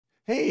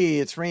Hey,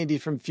 it's Randy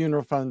from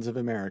Funeral Funds of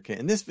America.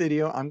 In this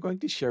video, I'm going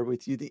to share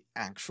with you the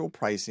actual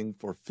pricing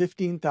for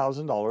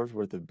 $15,000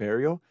 worth of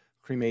burial,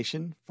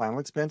 cremation, final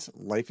expense,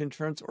 life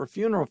insurance, or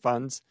funeral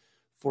funds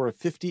for a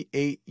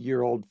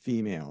 58-year-old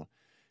female.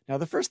 Now,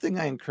 the first thing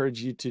I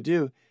encourage you to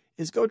do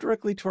is go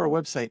directly to our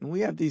website, and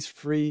we have these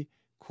free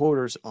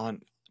quoters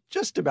on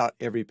just about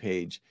every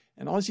page.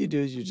 And all you do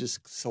is you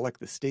just select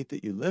the state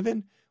that you live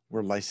in.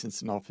 We're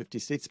licensed in all 50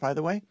 states, by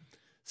the way.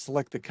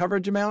 Select the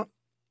coverage amount,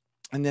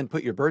 and then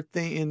put your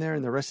birthday in there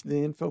and the rest of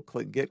the info.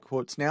 Click Get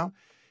Quotes Now.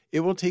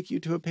 It will take you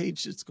to a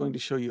page that's going to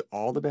show you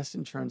all the best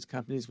insurance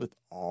companies with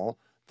all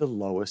the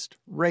lowest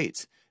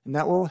rates. And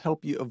that will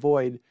help you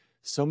avoid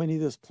so many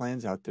of those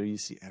plans out there you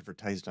see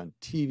advertised on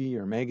TV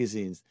or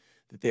magazines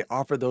that they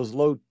offer those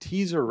low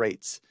teaser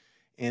rates.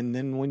 And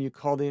then when you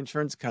call the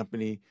insurance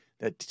company,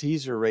 that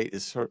teaser rate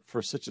is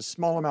for such a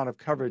small amount of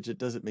coverage, it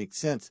doesn't make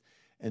sense.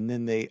 And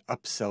then they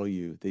upsell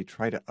you. They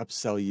try to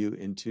upsell you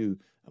into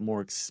a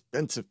more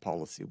expensive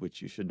policy, which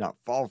you should not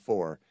fall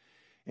for.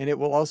 And it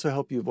will also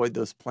help you avoid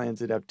those plans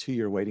that have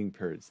 2-year waiting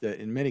periods that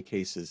in many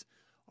cases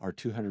are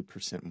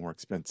 200% more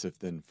expensive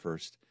than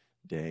first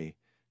day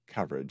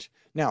coverage.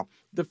 Now,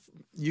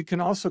 you can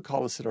also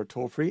call us at our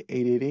toll-free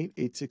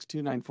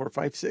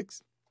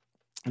 888-862-9456,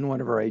 and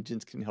one of our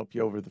agents can help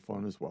you over the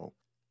phone as well.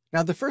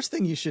 Now, the first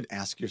thing you should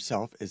ask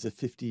yourself as a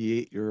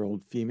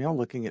 58-year-old female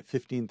looking at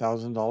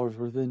 $15,000 worth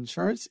of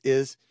insurance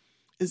is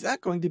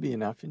that going to be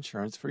enough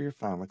insurance for your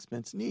final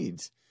expense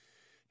needs?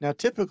 Now,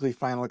 typically,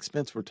 final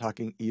expense, we're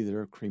talking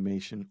either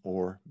cremation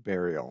or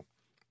burial.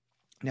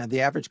 Now,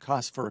 the average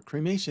cost for a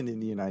cremation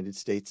in the United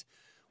States,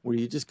 where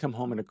you just come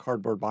home in a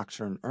cardboard box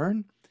or an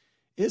urn,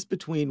 is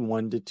between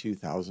 $1,000 to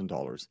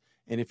 $2,000.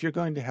 And if you're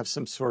going to have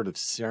some sort of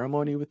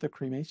ceremony with the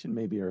cremation,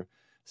 maybe a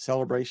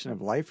celebration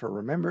of life or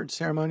remembrance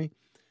ceremony,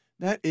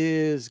 that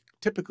is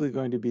typically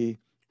going to be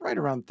right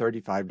around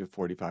 $3,500 to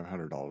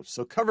 $4,500.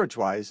 So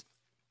coverage-wise,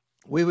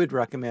 we would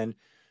recommend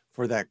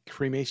for that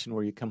cremation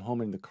where you come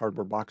home in the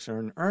cardboard box or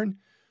an urn,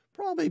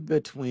 probably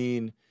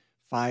between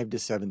 $5,000 to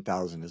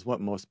 $7,000 is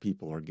what most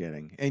people are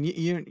getting. And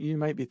you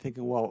might be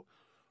thinking, well,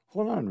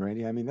 hold on,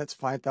 Randy. I mean, that's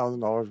 $5,000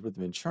 worth of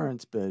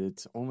insurance, but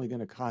it's only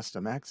going to cost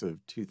a max of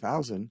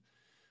 $2,000.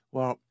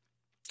 Well,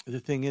 the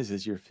thing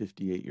is you're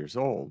 58 years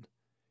old.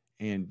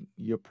 And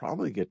you'll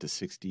probably get to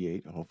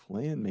 68,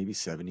 hopefully, and maybe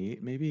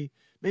 78, maybe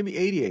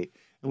 88.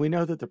 And we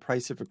know that the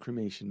price of a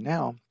cremation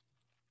now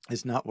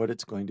is not what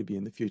it's going to be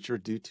in the future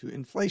due to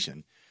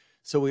inflation.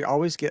 So we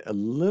always get a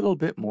little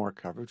bit more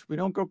coverage. We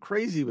don't go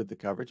crazy with the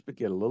coverage, but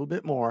get a little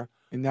bit more.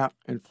 And that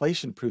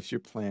inflation proofs your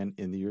plan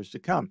in the years to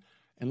come.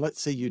 And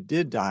let's say you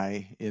did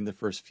die in the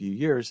first few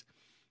years.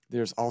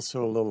 There's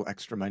also a little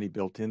extra money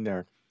built in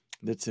there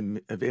that's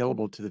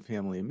available to the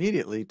family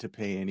immediately to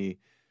pay any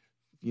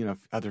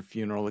other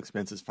funeral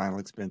expenses, final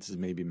expenses,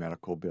 maybe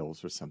medical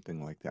bills or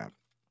something like that.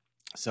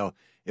 So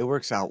it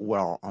works out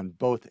well on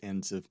both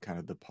ends of kind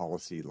of the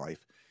policy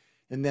life.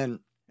 And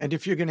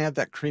if you're going to have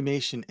that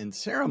cremation and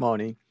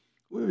ceremony,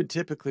 we would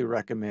typically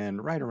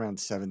recommend right around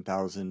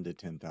 $7,000 to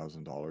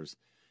 $10,000.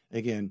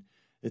 Again,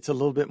 it's a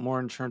little bit more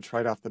insurance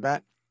right off the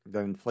bat.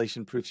 That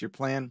inflation proofs your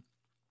plan,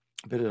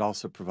 but it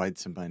also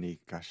provides some money.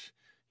 Gosh,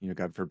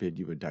 God forbid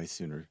you would die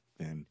sooner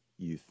than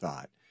you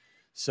thought.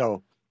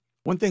 So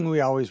one thing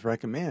we always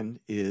recommend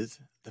is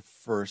the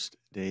first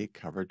day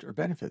coverage or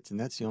benefits. And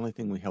that's the only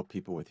thing we help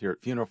people with here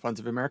at Funeral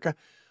Funds of America.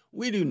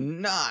 We do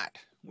not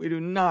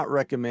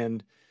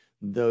recommend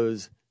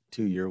those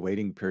 2-year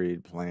waiting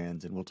period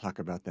plans. And we'll talk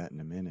about that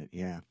in a minute.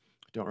 Yeah,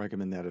 don't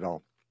recommend that at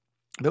all.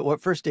 But what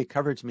first day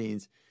coverage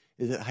means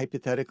is that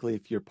hypothetically,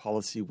 if your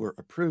policy were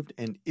approved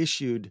and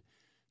issued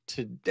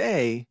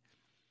today,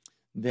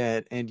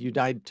 and you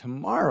died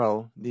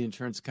tomorrow, the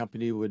insurance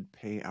company would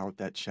pay out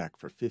that check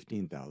for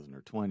 $15,000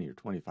 or $20,000 or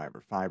 $25,000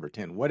 or $5,000 or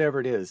 $10,000, whatever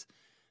it is,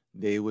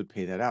 they would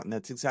pay that out. And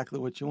that's exactly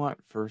what you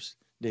want, first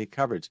day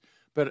coverage.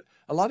 But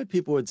a lot of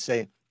people would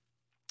say,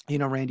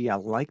 Randy, I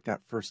like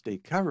that first day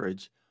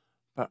coverage,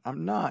 but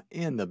I'm not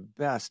in the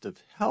best of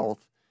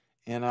health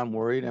and I'm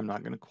worried I'm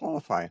not going to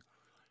qualify.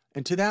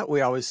 And to that,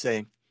 we always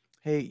say,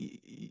 hey,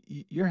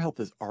 your health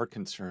is our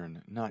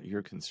concern, not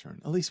your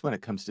concern, at least when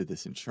it comes to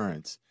this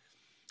insurance.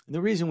 And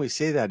the reason we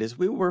say that is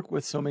we work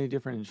with so many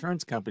different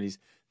insurance companies.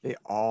 They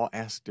all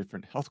ask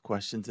different health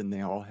questions and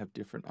they all have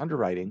different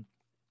underwriting.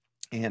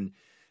 And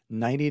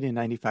 90 to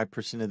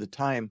 95% of the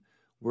time,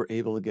 we're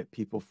able to get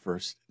people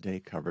first day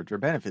coverage or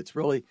benefits.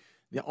 Really,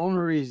 the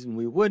only reason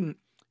we wouldn't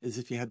is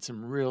if you had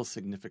some real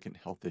significant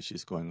health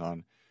issues going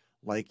on,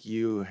 like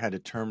you had a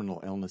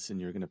terminal illness and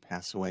you're going to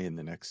pass away in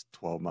the next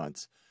 12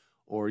 months,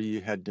 or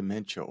you had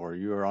dementia, or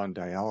you were on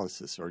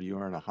dialysis, or you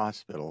were in a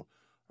hospital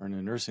or in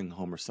a nursing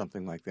home or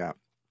something like that.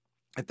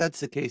 If that's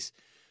the case,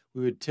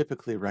 we would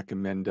typically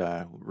recommend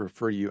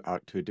refer you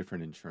out to a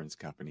different insurance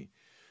company.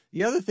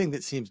 The other thing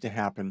that seems to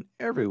happen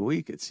every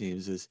week, it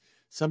seems, is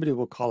somebody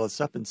will call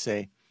us up and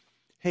say,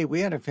 hey,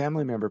 we had a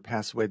family member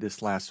pass away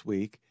this last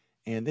week,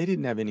 and they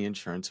didn't have any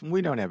insurance, and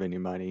we don't have any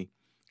money,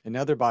 and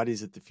now their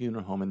body's at the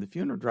funeral home, and the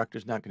funeral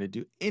director's not going to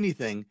do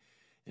anything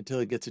until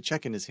he gets a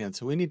check in his hand.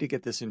 So we need to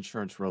get this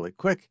insurance really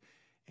quick,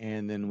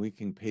 and then we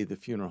can pay the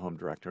funeral home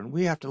director. And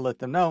we have to let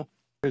them know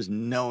there's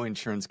no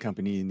insurance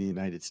company in the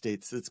United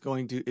States that's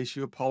going to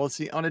issue a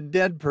policy on a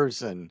dead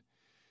person.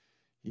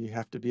 You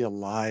have to be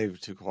alive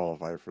to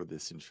qualify for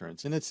this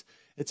insurance. And it's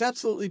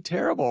absolutely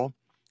terrible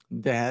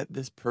that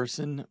this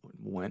person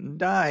went and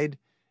died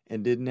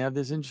and didn't have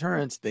this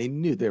insurance. They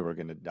knew they were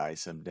going to die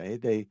someday.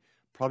 They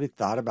probably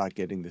thought about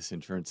getting this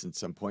insurance at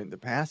some point in the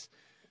past,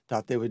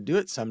 thought they would do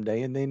it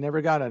someday, and they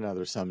never got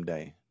another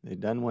someday. They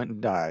done went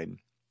and died.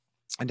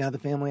 And now the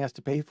family has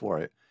to pay for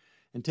it.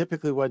 And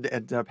typically what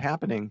ends up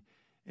happening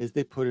is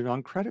they put it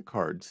on credit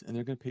cards, and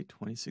they're going to pay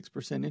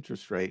 26%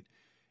 interest rate.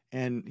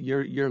 And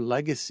your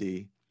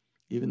legacy,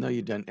 even though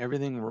you've done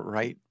everything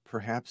right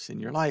perhaps in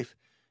your life,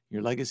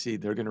 your legacy,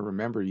 they're going to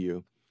remember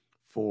you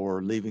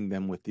for leaving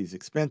them with these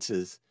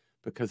expenses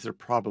because they're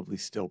probably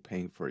still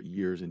paying for it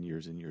years and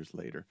years and years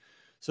later.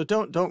 So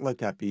don't let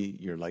that be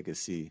your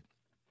legacy.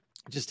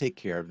 Just take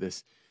care of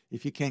this.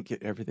 If you can't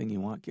get everything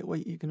you want, get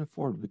what you can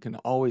afford. We can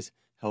always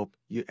help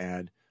you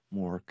add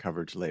more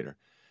coverage later.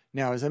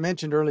 Now, as I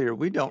mentioned earlier,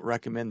 we don't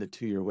recommend the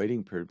 2-year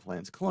waiting period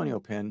plans. Colonial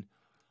Penn,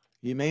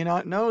 you may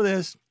not know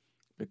this,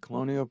 but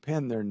Colonial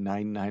Penn, their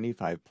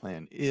 $9.95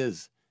 plan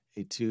is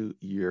a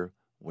 2-year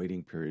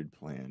waiting period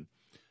plan.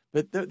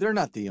 But they're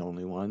not the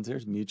only ones.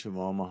 There's Mutual of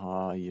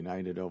Omaha,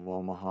 United of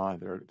Omaha,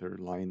 they're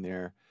lying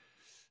there,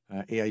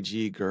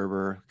 AIG,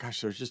 Gerber.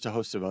 Gosh, there's just a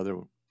host of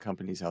other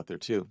companies out there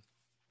too.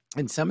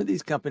 And some of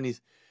these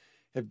companies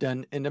have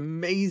done an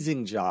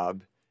amazing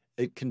job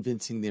at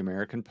convincing the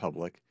American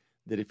public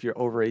that if you're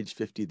over age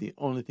 50, the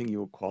only thing you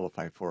will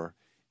qualify for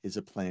is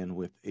a plan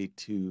with a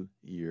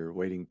 2-year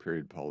waiting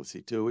period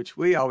policy, to which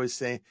we always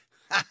say,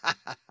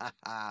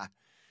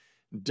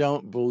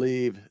 don't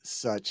believe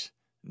such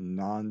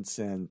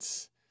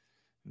nonsense.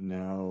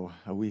 No,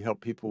 we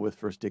help people with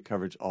first day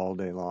coverage all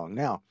day long.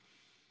 Now,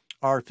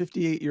 our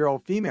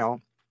 58-year-old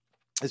female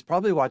is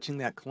probably watching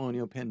that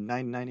Colonial Penn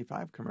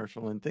 $9.95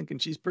 commercial and thinking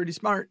she's pretty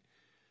smart.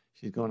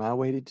 She's going, I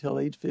waited till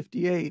age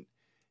 58,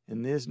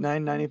 and this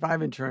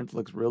 $9.95 insurance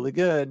looks really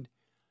good.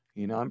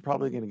 You know, I'm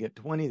probably going to get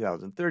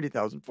 $20,000,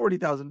 $30,000,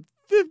 $40,000,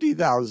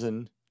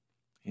 $50,000.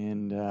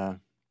 And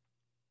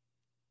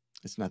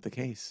it's not the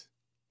case.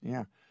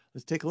 Yeah.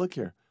 Let's take a look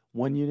here.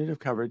 1 unit of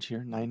coverage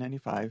here,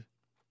 $9.95,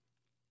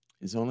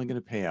 is only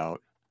going to pay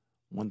out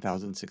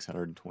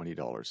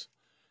 $1,620.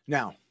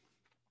 Now,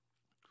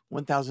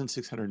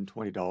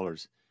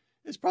 $1,620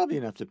 is probably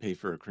enough to pay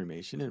for a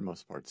cremation in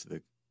most parts of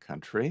the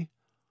country.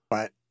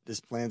 But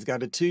this plan's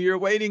got a 2-year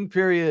waiting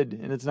period,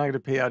 and it's not going to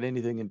pay out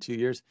anything in 2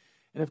 years.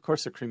 And of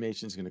course, the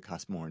cremation is going to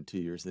cost more in 2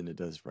 years than it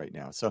does right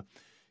now. So,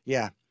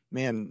 yeah,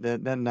 man,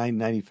 that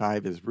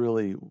 $9.95 is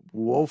really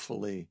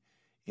woefully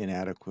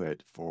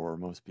inadequate for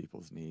most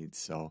people's needs.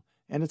 So,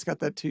 and it's got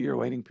that 2-year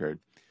waiting period.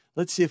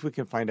 Let's see if we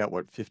can find out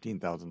what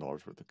 $15,000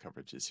 worth of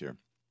coverage is here.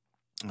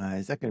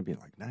 Is that going to be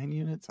like 9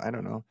 units? I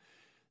don't know.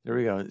 There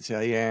we go.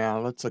 So, yeah,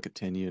 let's look at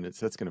 10 units.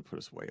 That's going to put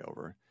us way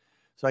over.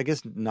 So I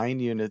guess 9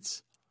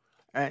 units,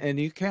 and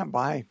you can't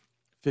buy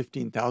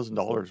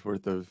 $15,000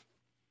 worth of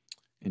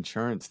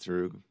insurance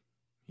through,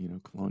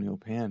 Colonial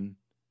Penn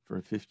for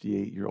a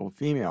 58-year-old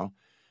female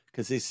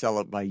because they sell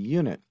it by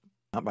unit,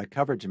 not by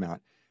coverage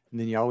amount. And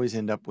then you always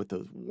end up with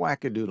those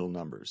wackadoodle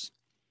numbers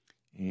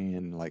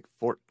and like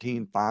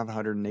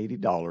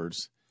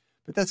 $14,580,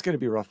 but that's going to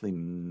be roughly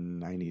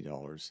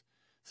 $90.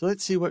 So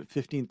let's see what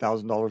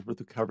 $15,000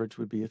 worth of coverage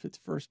would be if it's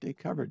first day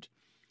coverage.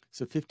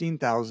 So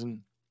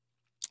 $15,000,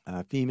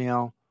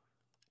 female,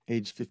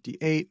 age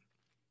 58,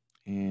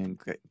 and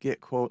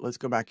get quote. Let's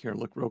go back here and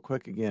look real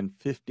quick again.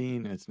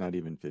 15, and it's not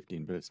even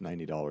 15, but it's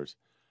 $90.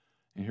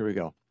 And here we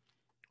go.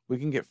 We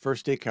can get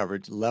first day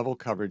coverage, level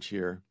coverage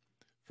here.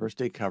 First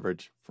day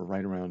coverage for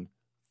right around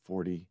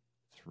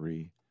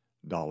 $43.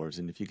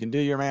 And if you can do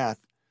your math,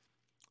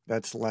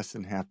 that's less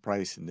than half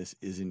price, and this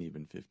isn't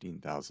even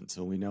 $15,000.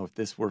 So we know if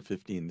this were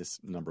 15,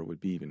 this number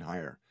would be even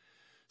higher.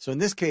 So in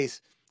this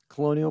case,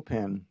 Colonial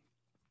Penn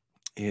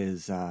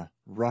is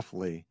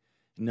roughly,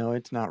 no,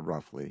 it's not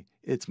roughly,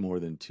 it's more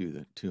than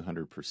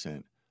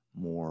 200%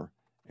 more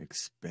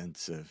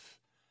expensive.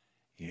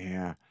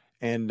 Yeah.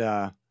 And,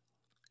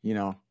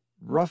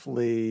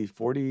 roughly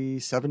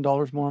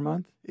 $47 more a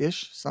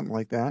month-ish, something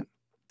like that.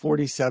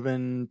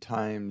 47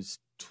 times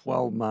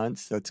 12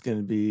 months, that's going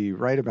to be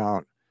right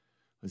about,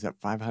 was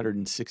that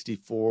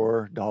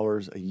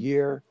 $564 a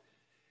year?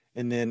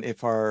 And then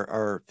if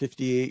our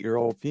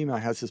 58-year-old female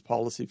has this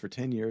policy for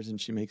 10 years and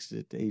she makes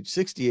it to age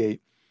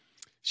 68,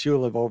 she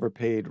will have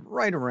overpaid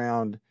right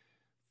around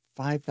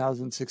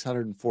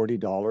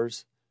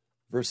 $5,640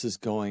 versus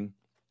going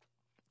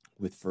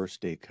with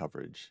first day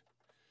coverage.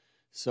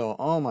 So,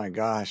 oh my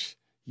gosh,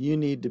 you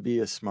need to be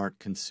a smart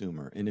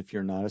consumer. And if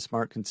you're not a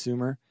smart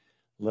consumer,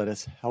 let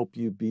us help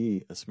you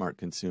be a smart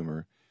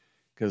consumer,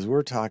 because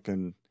we're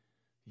talking,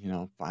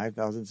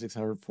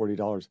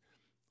 $5,640.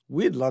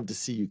 We'd love to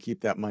see you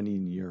keep that money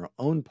in your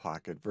own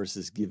pocket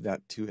versus give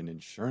that to an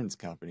insurance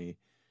company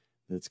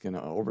that's going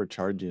to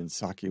overcharge you and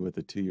sock you with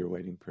a 2-year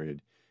waiting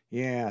period.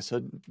 Yeah,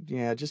 so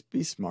yeah, just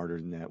be smarter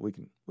than that. We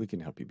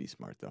can help you be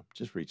smart though.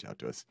 Just reach out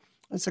to us.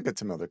 Let's look at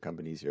some other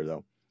companies here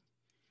though.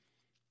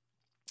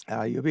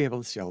 You'll be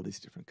able to see all these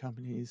different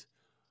companies.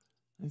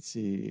 Let's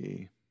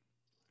see.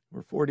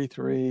 We're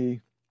 43.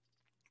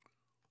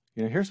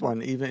 Here's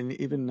one. Even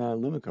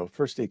Lumico,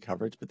 first day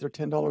coverage, but they're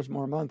 $10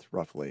 more a month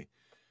roughly.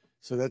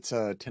 So that's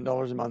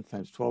 $10 a month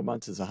times 12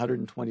 months is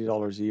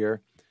 $120 a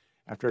year.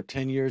 After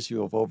 10 years,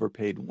 you have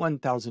overpaid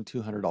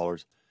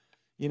 $1,200.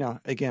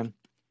 Again,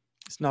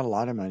 it's not a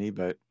lot of money,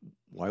 but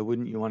why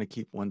wouldn't you want to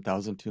keep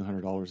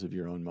 $1,200 of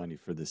your own money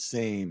for the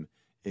same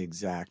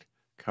exact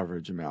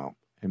coverage amount?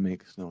 It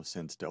makes no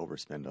sense to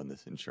overspend on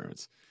this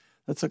insurance.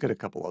 Let's look at a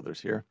couple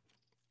others here.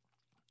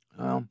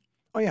 Oh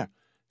yeah,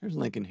 there's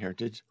Lincoln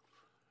Heritage.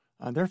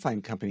 They're a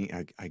fine company,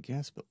 I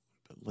guess, but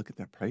look at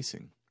that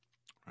pricing,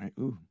 right?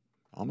 Ooh,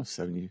 almost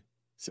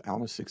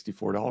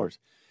 $64.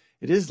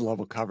 It is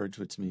level coverage,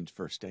 which means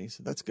first day,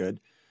 so that's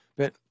good.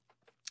 But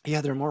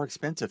yeah, they're more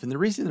expensive. And the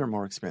reason they're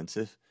more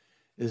expensive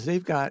is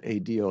they've got a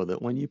deal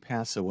that when you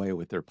pass away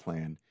with their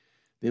plan,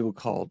 they will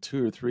call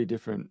 2 or 3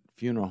 different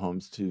funeral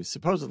homes to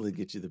supposedly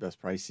get you the best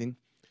pricing,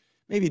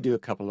 maybe do a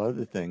couple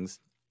other things,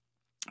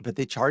 but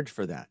they charge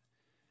for that.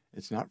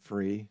 It's not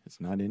free.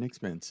 It's not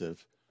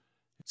inexpensive.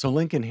 So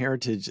Lincoln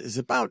Heritage is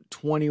about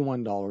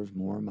 $21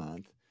 more a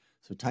month.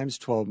 So times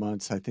 12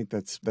 months, I think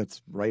that's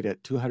right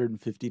at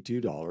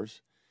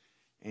 $252.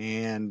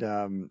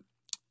 And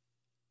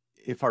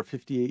if our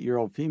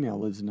 58-year-old female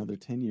lives another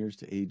 10 years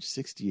to age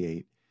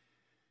 68,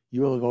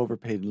 you will have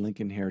overpaid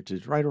Lincoln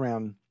Heritage right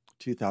around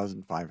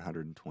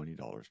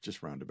 $2,520,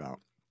 just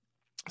roundabout.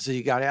 So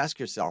you got to ask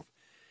yourself,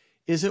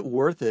 is it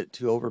worth it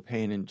to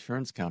overpay an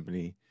insurance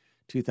company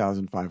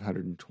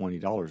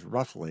 $2,520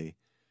 roughly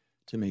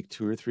to make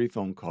 2 or 3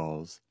 phone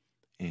calls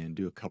and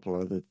do a couple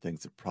other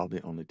things that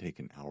probably only take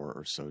an hour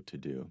or so to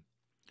do?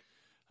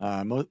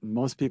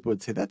 Most people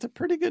would say that's a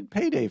pretty good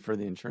payday for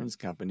the insurance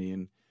company.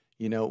 And,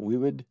 we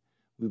would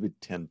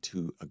tend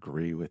to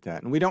agree with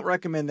that. And we don't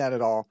recommend that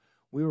at all.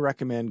 We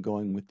recommend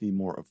going with the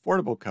more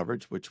affordable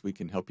coverage, which we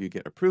can help you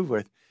get approved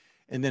with.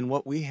 And then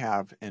what we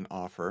have and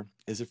offer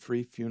is a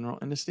free funeral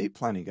and estate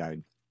planning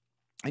guide.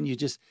 And you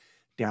just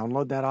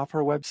download that off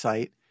our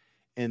website,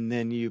 and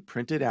then you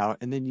print it out,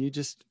 and then you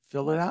just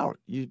fill it out.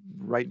 You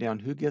write down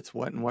who gets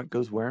what and what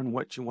goes where and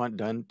what you want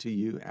done to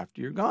you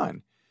after you're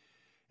gone.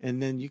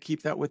 And then you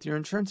keep that with your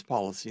insurance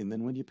policy. And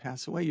then when you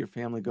pass away, your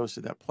family goes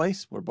to that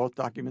place where both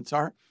documents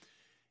are,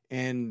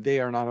 and they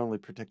are not only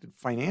protected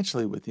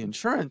financially with the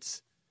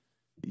insurance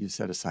that you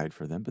set aside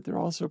for them, but they're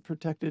also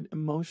protected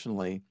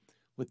emotionally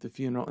with the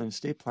funeral and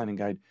estate planning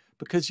guide,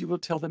 because you will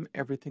tell them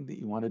everything that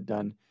you wanted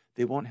done.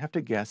 They won't have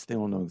to guess. They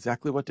will know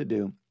exactly what to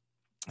do,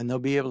 and they'll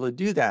be able to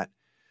do that.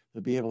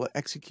 They'll be able to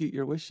execute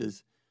your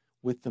wishes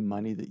with the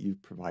money that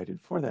you've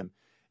provided for them.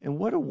 And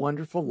what a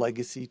wonderful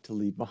legacy to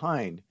leave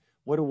behind.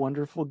 What a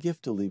wonderful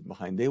gift to leave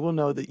behind. They will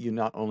know that you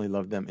not only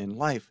love them in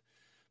life,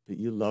 but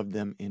you love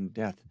them in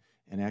death.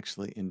 And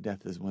actually in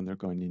death is when they're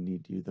going to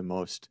need you the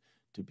most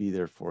to be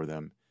there for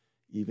them.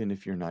 Even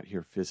if you're not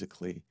here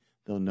physically,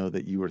 they'll know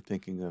that you were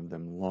thinking of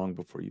them long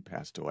before you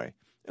passed away.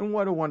 And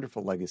what a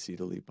wonderful legacy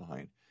to leave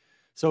behind.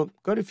 So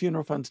go to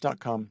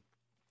funeralfunds.com.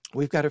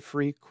 We've got a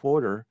free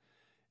quoter,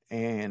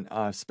 and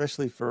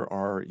especially for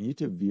our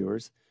YouTube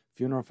viewers,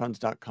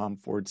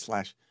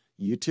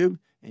 funeralfunds.com/YouTube,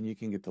 and you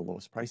can get the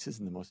lowest prices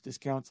and the most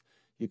discounts.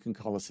 You can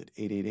call us at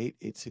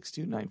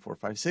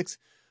 888-862-9456.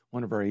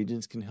 One of our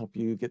agents can help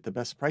you get the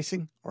best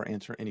pricing or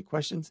answer any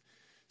questions.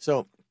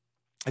 So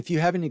if you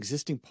have an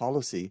existing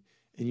policy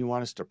and you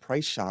want us to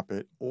price shop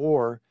it,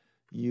 or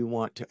you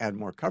want to add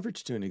more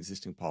coverage to an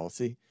existing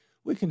policy,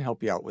 we can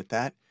help you out with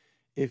that.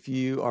 If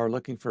you are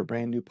looking for a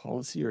brand new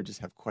policy or just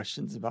have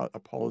questions about a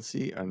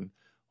policy and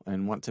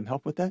want some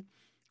help with that,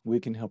 we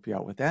can help you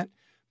out with that.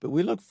 But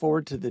we look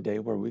forward to the day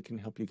where we can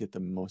help you get the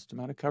most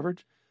amount of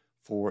coverage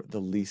for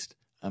the least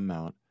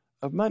amount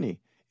of money.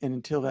 And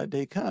until that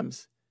day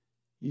comes,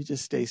 you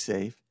just stay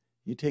safe,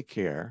 you take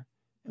care,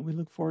 and we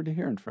look forward to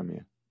hearing from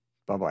you.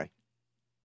 Bye-bye.